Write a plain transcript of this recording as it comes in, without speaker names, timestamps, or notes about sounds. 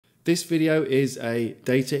This video is a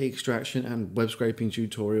data extraction and web scraping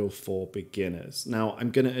tutorial for beginners. Now,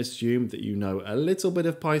 I'm going to assume that you know a little bit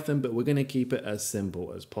of Python, but we're going to keep it as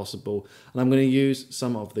simple as possible. And I'm going to use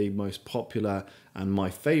some of the most popular and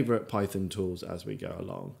my favorite Python tools as we go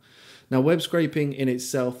along. Now, web scraping in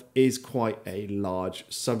itself is quite a large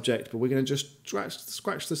subject, but we're going to just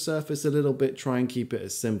scratch the surface a little bit, try and keep it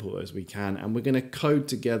as simple as we can. And we're going to code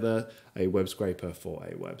together a web scraper for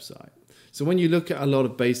a website. So when you look at a lot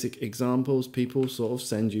of basic examples, people sort of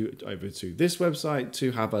send you over to this website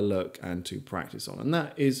to have a look and to practice on. And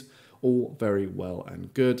that is all very well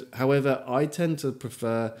and good. However, I tend to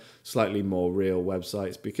prefer slightly more real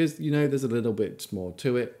websites because, you know, there's a little bit more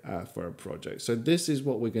to it for a project. So this is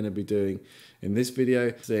what we're going to be doing in this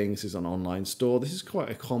video. This is an online store. This is quite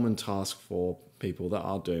a common task for people that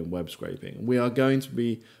are doing web scraping. We are going to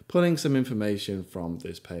be pulling some information from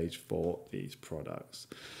this page for these products.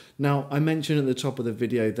 Now, I mentioned at the top of the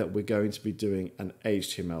video that we're going to be doing an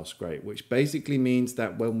HTML scrape, which basically means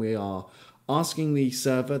that when we are asking the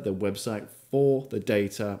server, the website, for the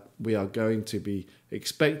data, we are going to be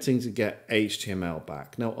expecting to get HTML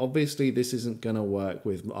back. Now, obviously, this isn't going to work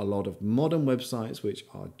with a lot of modern websites, which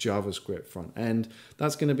are JavaScript front end.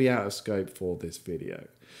 That's going to be out of scope for this video.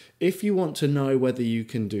 If you want to know whether you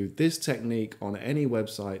can do this technique on any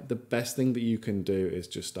website, the best thing that you can do is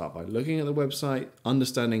just start by looking at the website,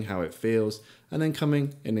 understanding how it feels, and then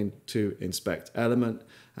coming in to inspect element.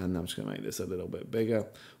 And I'm just going to make this a little bit bigger.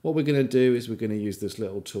 What we're going to do is we're going to use this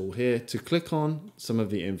little tool here to click on some of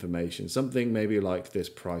the information, something maybe like this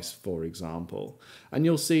price, for example. And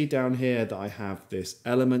you'll see down here that I have this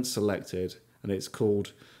element selected, and it's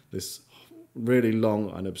called this really long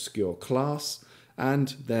and obscure class. And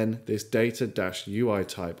then this data-UI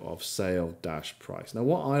type of sale-price. Now,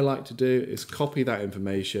 what I like to do is copy that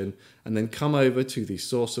information and then come over to the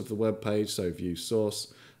source of the web page, so view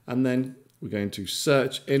source, and then we're going to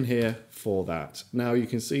search in here for that. Now you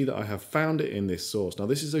can see that I have found it in this source. Now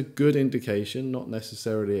this is a good indication, not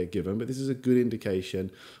necessarily a given, but this is a good indication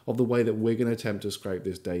of the way that we're going to attempt to scrape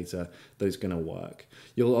this data that it's going to work.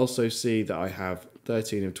 You'll also see that I have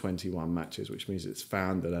 13 of 21 matches, which means it's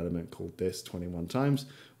found an element called this 21 times,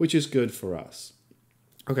 which is good for us.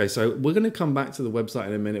 Okay, so we're going to come back to the website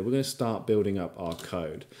in a minute. We're going to start building up our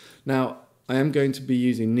code. Now, I am going to be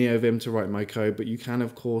using NeoVim to write my code, but you can,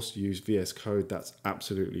 of course, use VS Code. That's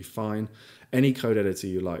absolutely fine. Any code editor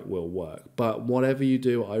you like will work. But whatever you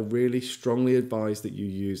do, I really strongly advise that you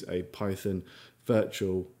use a Python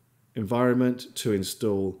virtual environment to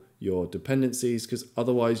install your dependencies, because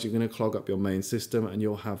otherwise you're going to clog up your main system and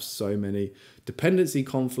you'll have so many dependency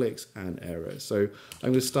conflicts and errors. So I'm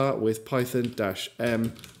going to start with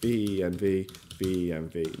python-m venv.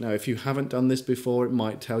 Now, if you haven't done this before, it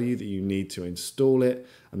might tell you that you need to install it,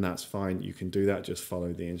 and that's fine. You can do that, just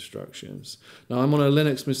follow the instructions. Now, I'm on a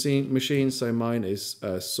Linux machine, so mine is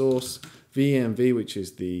source venv, which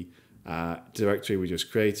is the directory we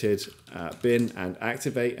just created, bin and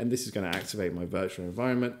activate, and this is going to activate my virtual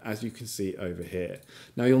environment, as you can see over here.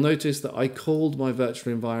 Now you'll notice that I called my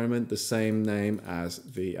virtual environment the same name as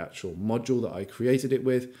the actual module that I created it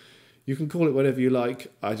with. You can call it whatever you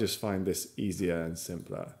like. I just find this easier and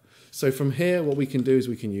simpler. So from here, what we can do is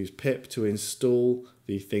we can use pip to install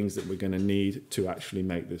the things that we're going to need to actually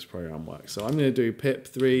make this program work. So I'm going to do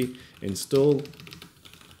pip3 install.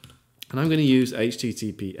 And I'm going to use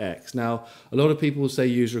HTTPX. Now, a lot of people say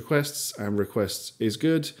use requests, and requests is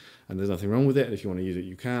good, and there's nothing wrong with it. And if you want to use it,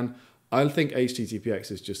 you can. I think HTTPX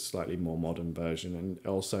is just a slightly more modern version, and it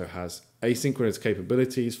also has asynchronous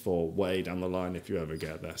capabilities for way down the line if you ever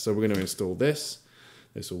get there. So we're going to install this.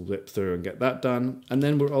 This will zip through and get that done. And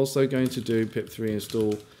then we're also going to do pip3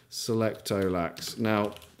 install selectolax.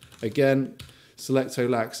 Now, again,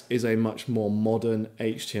 selectolax is a much more modern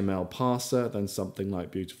HTML parser than something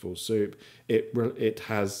like Beautiful Soup.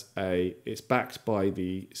 It's backed by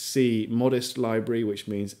the C modest library, which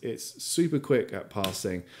means it's super quick at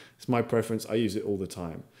parsing. It's my preference. I use it all the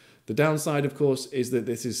time. The downside, of course, is that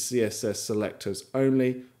this is CSS selectors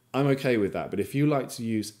only. I'm okay with that, but if you like to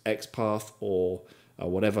use XPath or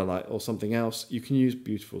whatever, or something else, you can use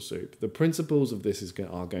Beautiful Soup. The principles of this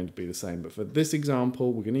are going to be the same, but for this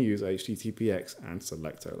example, we're going to use HTTPX and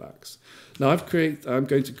selectolax. Now I'm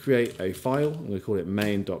going to create a file. I'm going to call it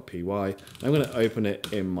main.py. I'm going to open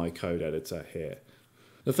it in my code editor here.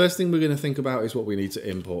 The first thing we're going to think about is what we need to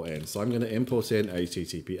import in. So I'm going to import in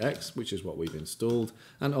HTTPX, which is what we've installed,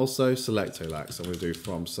 and also selectolax. So I'm going to do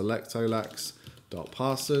from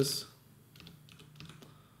selectolax.parsers.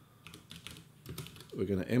 we're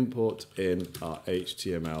going to import in our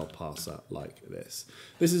HTML parser like this.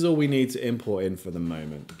 This is all we need to import in for the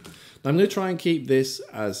moment. Now I'm going to try and keep this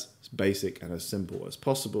as basic and as simple as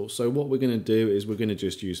possible. So what we're going to do is we're going to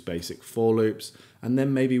just use basic for loops, and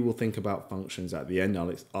then maybe we'll think about functions at the end.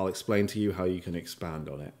 I'll explain to you how you can expand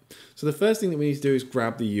on it. So the first thing that we need to do is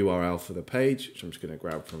grab the URL for the page, which I'm just going to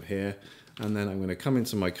grab from here. And then I'm going to come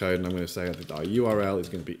into my code and I'm going to say that our URL is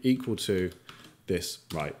going to be equal to this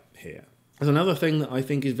right here. There's another thing that I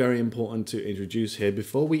think is very important to introduce here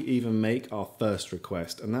before we even make our first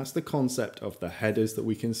request, and that's the concept of the headers that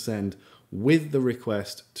we can send with the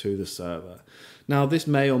request to the server. Now, this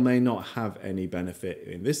may or may not have any benefit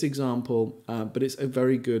in this example, but it's a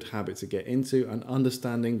very good habit to get into, and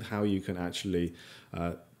understanding how you can actually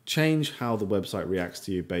change how the website reacts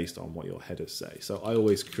to you based on what your headers say. So I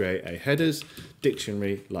always create a headers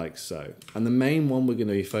dictionary like so. And the main one we're going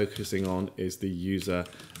to be focusing on is the user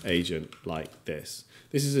agent like this.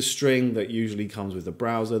 This is a string that usually comes with a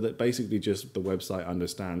browser that basically just the website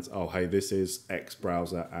understands, oh, hey, this is X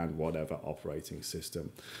browser and whatever operating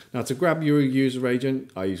system. Now to grab your user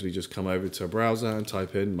agent, I usually just come over to a browser and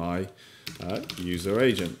type in my user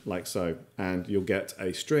agent like so, and you'll get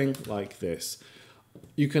a string like this.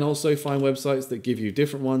 You can also find websites that give you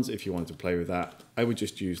different ones if you want to play with that. I would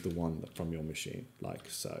just use the one from your machine like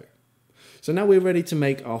so. So now we're ready to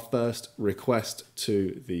make our first request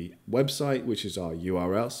to the website, which is our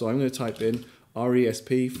URL. So I'm going to type in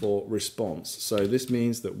RESP for response. So this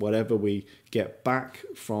means that whatever we get back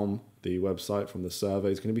from the website, from the server,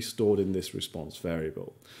 is going to be stored in this response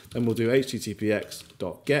variable. Then we'll do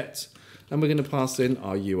httpx.get, and we're going to pass in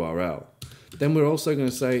our URL. Then we're also going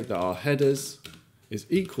to say that our headers is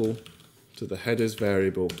equal to the headers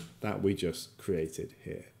variable that we just created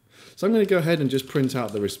here. So I'm going to go ahead and just print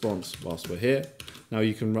out the response whilst we're here. Now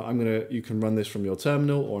you can run this from your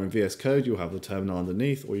terminal, or in VS Code you'll have the terminal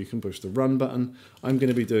underneath, or you can push the run button. I'm going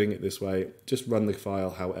to be doing it this way. Just run the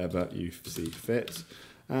file however you see fit,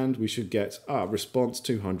 and we should get response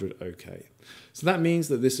 200 OK. So that means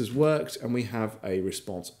that this has worked, and we have a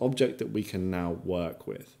response object that we can now work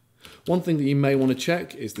with. One thing that you may want to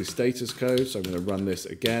check is the status code. So I'm going to run this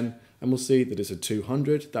again, and we'll see that it's a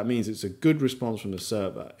 200. That means it's a good response from the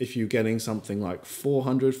server. If you're getting something like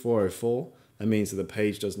 400, 404, that means that the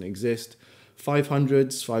page doesn't exist.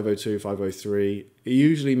 500s, 502, 503, it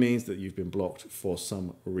usually means that you've been blocked for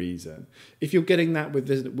some reason. If you're getting that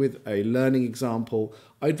with a learning example,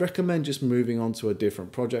 I'd recommend just moving on to a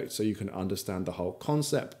different project so you can understand the whole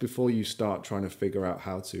concept before you start trying to figure out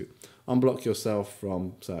how to unblock yourself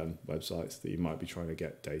from certain websites that you might be trying to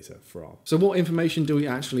get data from. So what information do we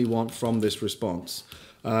actually want from this response?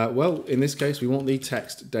 Well, in this case, we want the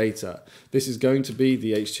text data. This is going to be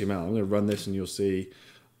the HTML. I'm going to run this and you'll see,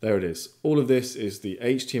 there it is. All of this is the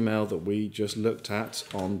HTML that we just looked at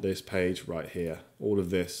on this page right here. All of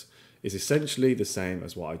this is essentially the same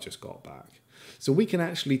as what I just got back. So we can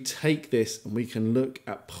actually take this and we can look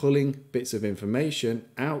at pulling bits of information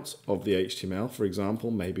out of the HTML. For example,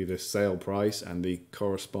 maybe the sale price and the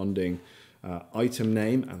corresponding item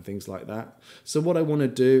name and things like that. So what I want to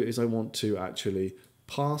do is I want to actually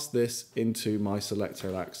pass this into my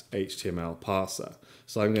SelectRelax HTML parser.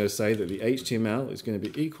 So I'm going to say that the HTML is going to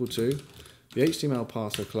be equal to the HTML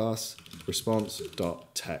parser class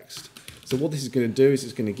response.text. So what this is going to do is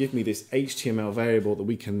it's going to give me this HTML variable that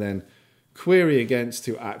we can then query against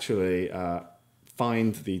to actually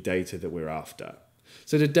find the data that we're after.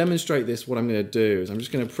 So to demonstrate this, what I'm going to do is I'm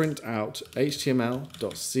just going to print out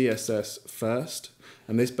html.css first,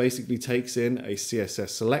 and this basically takes in a CSS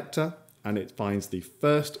selector and it finds the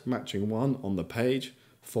first matching one on the page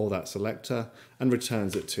for that selector and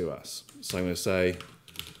returns it to us. So I'm going to say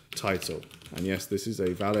title, and yes, this is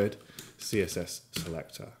a valid CSS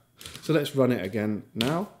selector. So let's run it again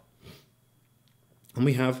now. And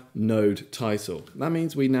we have node title. That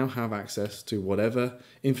means we now have access to whatever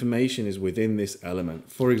information is within this element.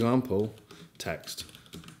 For example, text.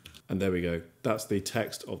 And there we go. That's the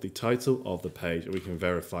text of the title of the page. We can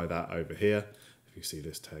verify that over here. If you see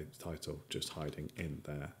this title just hiding in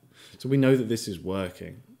there. So we know that this is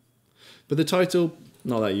working. But the title,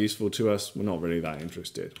 not that useful to us. We're not really that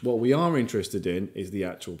interested. What we are interested in is the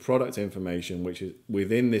actual product information, which is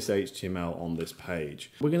within this HTML on this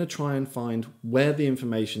page. We're going to try and find where the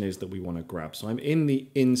information is that we want to grab. So I'm in the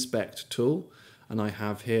inspect tool, and I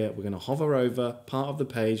have here, we're going to hover over part of the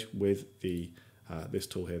page with the this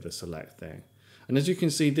tool here, the select thing. And as you can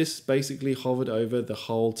see, this basically hovered over the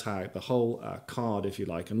whole tag, the whole card, if you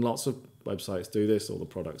like, and lots of websites do this, all the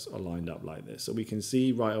products are lined up like this. So we can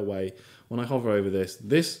see right away when I hover over this,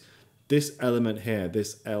 this this element here,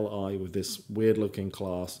 this li with this weird looking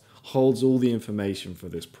class, holds all the information for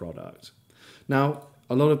this product. Now,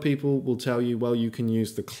 a lot of people will tell you, well, you can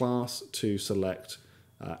use the class to select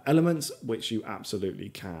elements, which you absolutely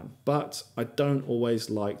can. But I don't always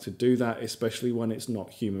like to do that, especially when it's not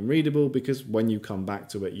human readable, because when you come back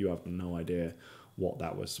to it, you have no idea what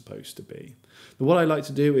that was supposed to be. But what I like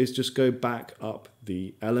to do is just go back up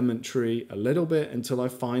the element tree a little bit until I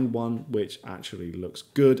find one which actually looks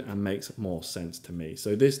good and makes more sense to me.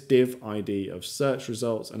 So this div ID of search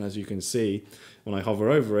results, and as you can see, when I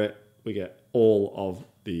hover over it, we get all of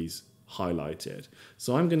these highlighted.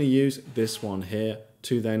 So I'm going to use this one here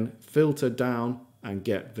to then filter down and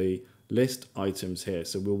get the list items here.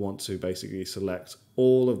 So we'll want to basically select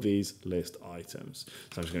all of these list items.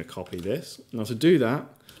 So I'm just going to copy this. Now to do that,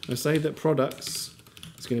 I'm going to say that products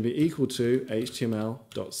is going to be equal to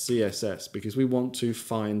html.css because we want to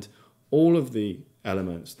find all of the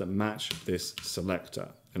elements that match this selector.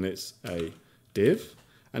 And it's a div.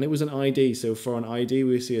 And it was an ID, so for an ID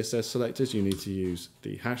with CSS selectors, you need to use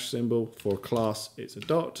the hash symbol. For a class, it's a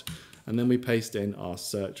dot, and then we paste in our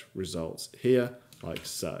search results here, like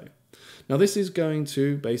so. Now this is going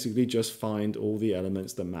to basically just find all the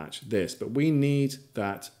elements that match this, but we need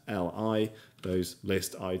that li, those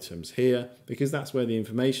list items here, because that's where the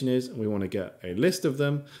information is, and we want to get a list of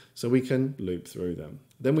them so we can loop through them.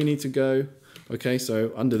 Then we need to go, okay,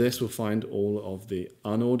 so under this we'll find all of the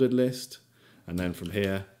unordered list, and then from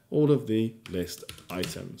here, all of the list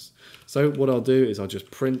items. So what I'll do is I'll just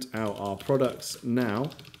print out our products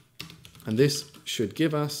now, and this should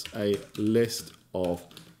give us a list of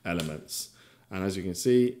elements. And as you can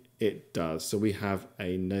see, it does. So we have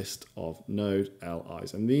a list of node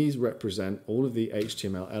LIs, and these represent all of the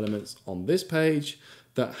HTML elements on this page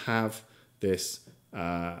that have this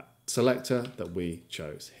selector that we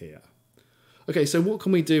chose here. Okay, so what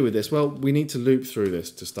can we do with this? Well, we need to loop through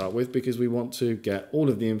this to start with because we want to get all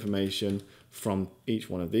of the information from each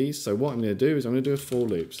one of these. So what I'm going to do is I'm going to do a for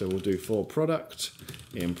loop. So we'll do for product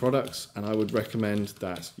in products, and I would recommend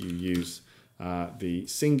that you use the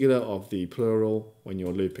singular of the plural when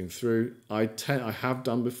you're looping through. I have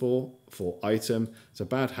done before for item. It's a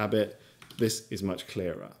bad habit. This is much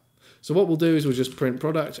clearer. So what we'll do is we'll just print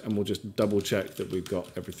product, and we'll just double check that we've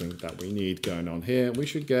got everything that we need going on here. We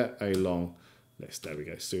should get a long list. There we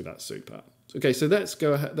go. So that's super. Okay, so let's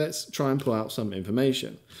go ahead. Let's try and pull out some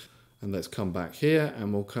information. And let's come back here,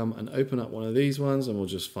 and we'll come and open up one of these ones, and we'll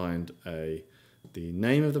just find the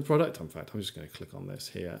name of the product. In fact, I'm just going to click on this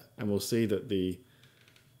here, and we'll see that the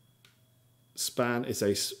span is a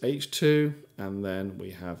h2, and then we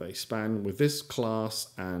have a span with this class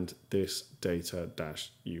and this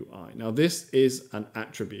data-ui. Now this is an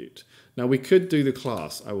attribute. Now we could do the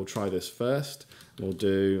class. I will try this first. We'll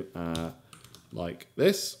do like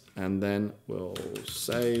this, and then we'll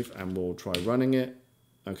save and we'll try running it.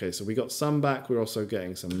 Okay, so we got some back. We're also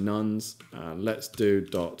getting some nones. Let's do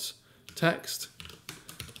dot text.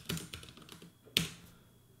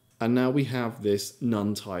 And now we have this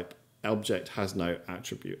none type. Object has no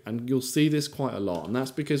attribute. And you'll see this quite a lot. And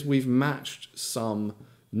that's because we've matched some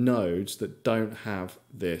nodes that don't have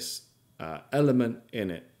this element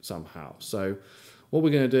in it somehow. So what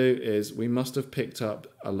we're going to do is we must have picked up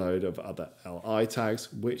a load of other li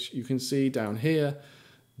tags, which you can see down here.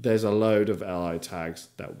 There's a load of li tags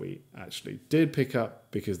that we actually did pick up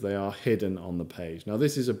because they are hidden on the page. Now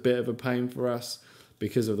this is a bit of a pain for us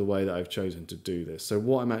because of the way that I've chosen to do this. So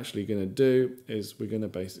what I'm actually going to do is we're going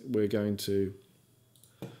to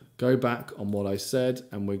go back on what I said,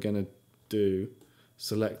 and we're going to do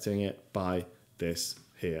selecting it by this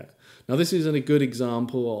here. Now this isn't a good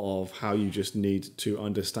example of how you just need to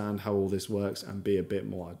understand how all this works and be a bit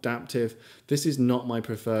more adaptive. This is not my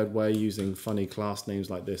preferred way, using funny class names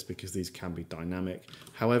like this, because these can be dynamic.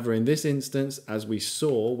 However, in this instance, as we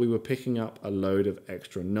saw, we were picking up a load of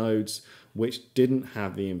extra nodes which didn't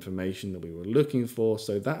have the information that we were looking for.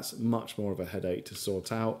 So that's much more of a headache to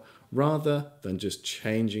sort out rather than just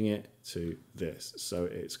changing it to this. So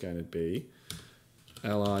it's going to be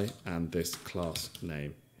li and this class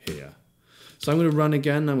name here. So I'm going to run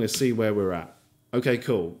again. I'm going to see where we're at. Okay,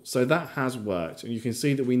 cool. So that has worked. And you can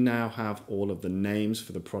see that we now have all of the names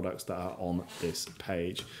for the products that are on this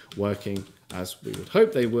page working as we would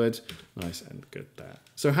hope they would. Nice and good there.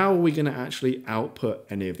 So how are we going to actually output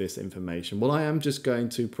any of this information? Well, I am just going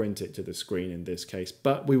to print it to the screen in this case,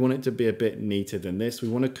 but we want it to be a bit neater than this. We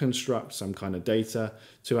want to construct some kind of data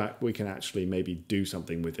we can actually maybe do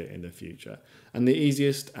something with it in the future. And the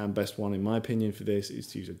easiest and best one, in my opinion, for this is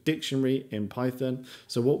to use a dictionary in Python.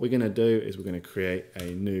 So what we're going to do is we're going to create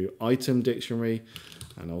a new item dictionary,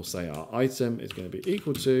 and I'll say our item is going to be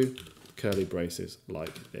equal to curly braces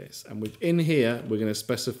like this. And within here, we're going to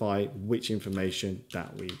specify which information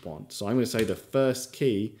that we want. So I'm going to say the first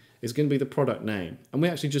key is going to be the product name. And we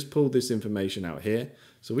actually just pulled this information out here.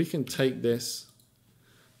 So we can take this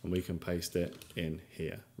and we can paste it in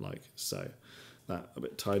here like so. That a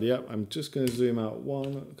bit tidy up. I'm just going to zoom out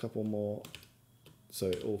a couple more, so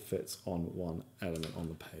it all fits on one element on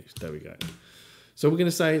the page. There we go. So we're going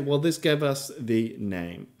to say, well, this gave us the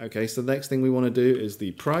name. Okay, so the next thing we want to do is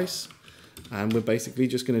the price. And we're basically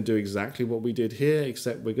just going to do exactly what we did here,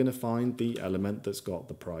 except we're going to find the element that's got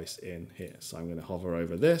the price in here. So I'm going to hover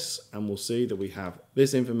over this and we'll see that we have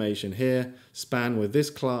this information here, span with this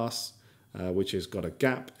class, which has got a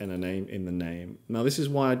gap and a name in the name. Now, this is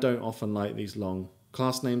why I don't often like these long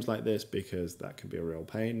class names like this, because that can be a real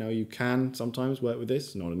pain. Now, you can sometimes work with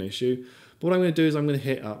this, not an issue. But what I'm going to do is I'm going to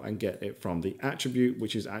hit up and get it from the attribute,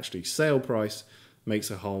 which is actually sale price.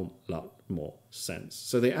 Makes a whole lot more sense.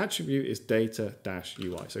 So the attribute is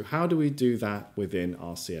data-UI. So how do we do that within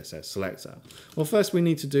our CSS selector? Well, first we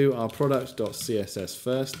need to do our product.css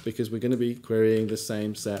first, because we're going to be querying the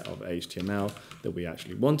same set of HTML that we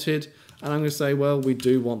actually wanted. And I'm going to say, well, we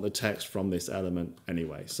do want the text from this element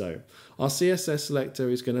anyway. So our CSS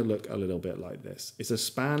selector is going to look a little bit like this. It's a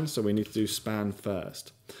span, so we need to do span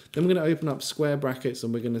first. Then we're going to open up square brackets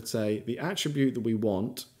and we're going to say the attribute that we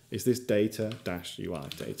want is this data-UI,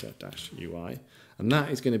 and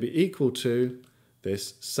that is going to be equal to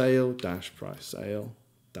this sale-price,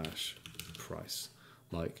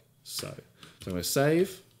 like so. So I'm going to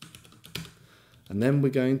save, and then we're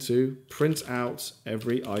going to print out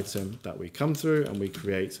every item that we come through and we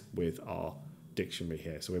create with our dictionary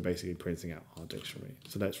here. So we're basically printing out our dictionary.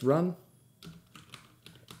 So let's run.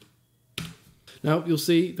 Now you'll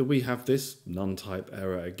see that we have this none type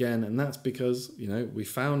error again, and that's because, you know, we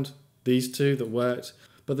found these two that worked,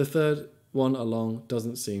 but the third one along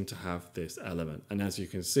doesn't seem to have this element. And as you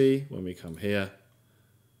can see, when we come here,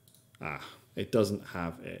 it doesn't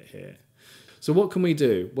have it here. So what can we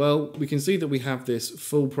do? Well, we can see that we have this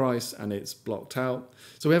full price and it's blocked out.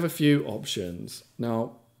 So we have a few options.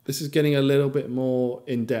 Now, this is getting a little bit more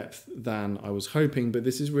in depth than I was hoping, but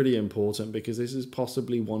this is really important because this is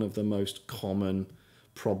possibly one of the most common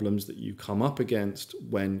problems that you come up against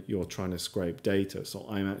when you're trying to scrape data. So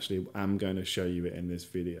I'm going to show you it in this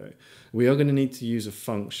video. We are going to need to use a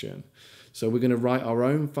function. So we're going to write our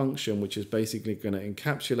own function, which is basically going to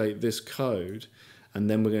encapsulate this code. And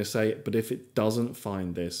then we're going to say, but if it doesn't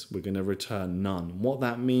find this, we're going to return none. What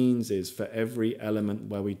that means is for every element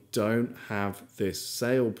where we don't have this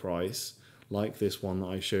sale price, like this one that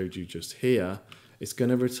I showed you just here, it's going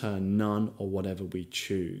to return none or whatever we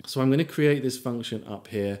choose. So I'm going to create this function up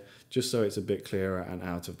here just so it's a bit clearer and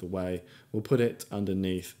out of the way. We'll put it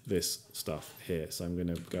underneath this stuff here. So I'm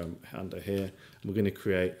going to go under here. We're going to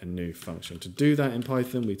create a new function. To do that in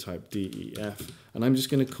Python, we type def, and I'm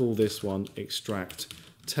just going to call this one extract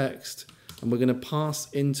text, and we're going to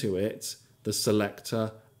pass into it the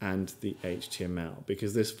selector and the HTML,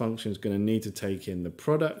 because this function is going to need to take in the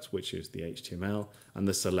product, which is the HTML, and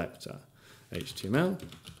the selector. HTML,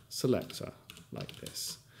 selector, like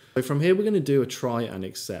this. So from here, we're going to do a try and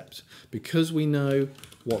except, because we know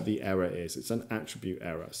what the error is. It's an attribute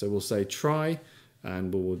error. So we'll say try,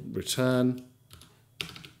 and we'll return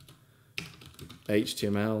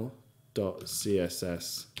HTML.css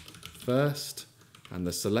first, and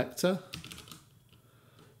the selector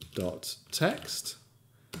dot text,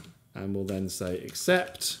 and we'll then say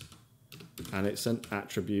except, and it's an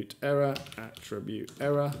attribute error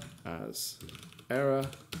as error,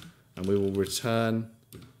 and we will return,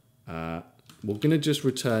 we're going to just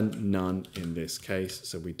return none in this case,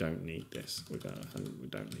 so we don't need this. We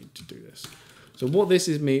don't need to do this. So what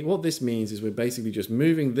this means is we're basically just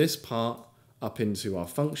moving this part up into our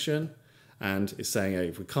function, and it's saying, hey,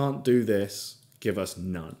 if we can't do this, give us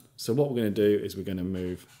none. So what we're going to do is we're going to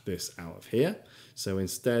move this out of here. So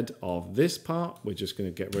instead of this part, we're just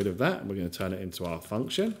going to get rid of that. We're going to turn it into our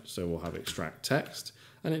function. So we'll have extract text,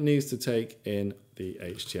 and it needs to take in the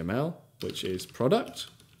HTML, which is product,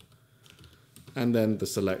 and then the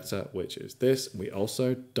selector, which is this. We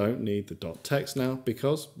also don't need the dot text now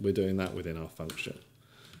because we're doing that within our function.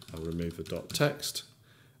 I'll remove the dot text,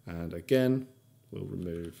 and again, we'll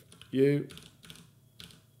remove you,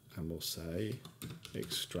 and we'll say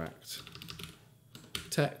extract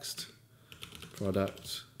text,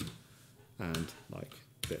 product, and like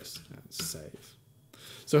this, and save.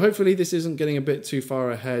 So hopefully this isn't getting a bit too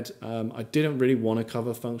far ahead. I didn't really want to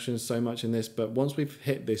cover functions so much in this, but once we've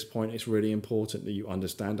hit this point, it's really important that you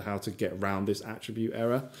understand how to get around this attribute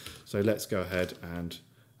error. So let's go ahead and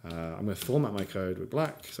I'm going to format my code with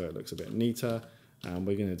black so it looks a bit neater. and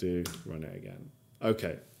we're going to do run it again.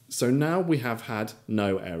 Okay, so now we have had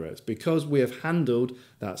no errors because we have handled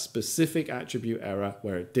that specific attribute error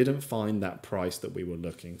where it didn't find that price that we were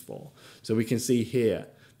looking for. So we can see here,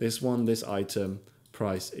 this one, this item,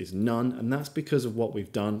 price is none, and that's because of what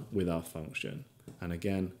we've done with our function. And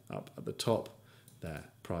again, up at the top there,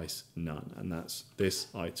 price none, and that's this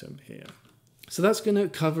item here. So that's going to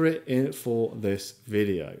cover it for this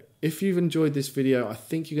video. If you've enjoyed this video, I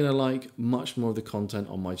think you're going to like much more of the content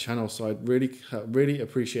on my channel. So I'd really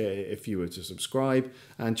appreciate it if you were to subscribe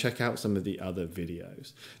and check out some of the other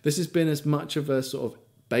videos. This has been as much of a sort of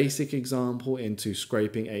basic example into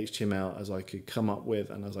scraping HTML as I could come up with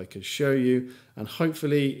and as I could show you. And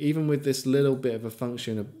hopefully, even with this little bit of a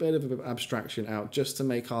function, a bit of an abstraction out just to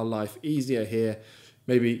make our life easier here,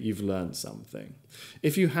 maybe you've learned something.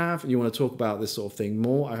 If you have and you want to talk about this sort of thing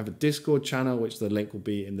more, I have a Discord channel, which the link will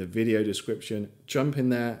be in the video description. Jump in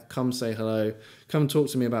there, come say hello, come talk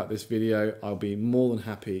to me about this video. I'll be more than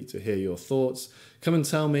happy to hear your thoughts. Come and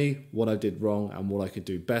tell me what I did wrong and what I could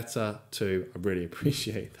do better too. I really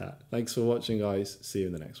appreciate that. Thanks for watching, guys. See you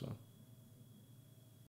in the next one.